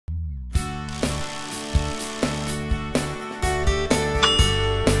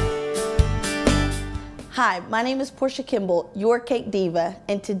Hi, my name is Porsha Kimble, your cake diva,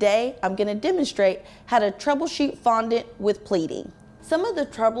 and today I'm going to demonstrate how to troubleshoot fondant with pleating. Some of the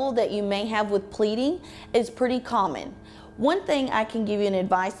trouble that you may have with pleating is pretty common. One thing I can give you an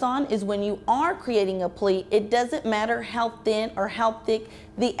advice on is when you are creating a pleat, it doesn't matter how thin or how thick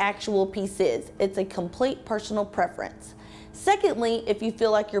the actual piece is. It's a complete personal preference. Secondly, if you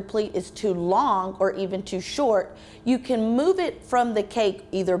feel like your pleat is too long or even too short, you can move it from the cake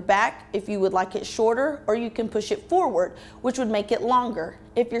either back if you would like it shorter, or you can push it forward, which would make it longer.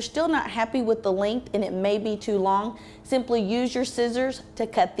 If you're still not happy with the length and it may be too long, simply use your scissors to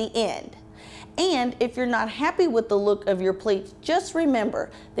cut the end. And if you're not happy with the look of your pleats, just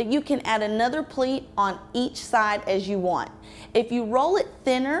remember that you can add another pleat on each side as you want. If you roll it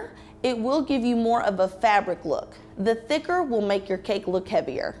thinner, it will give you more of a fabric look. The thicker will make your cake look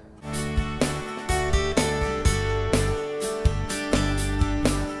heavier.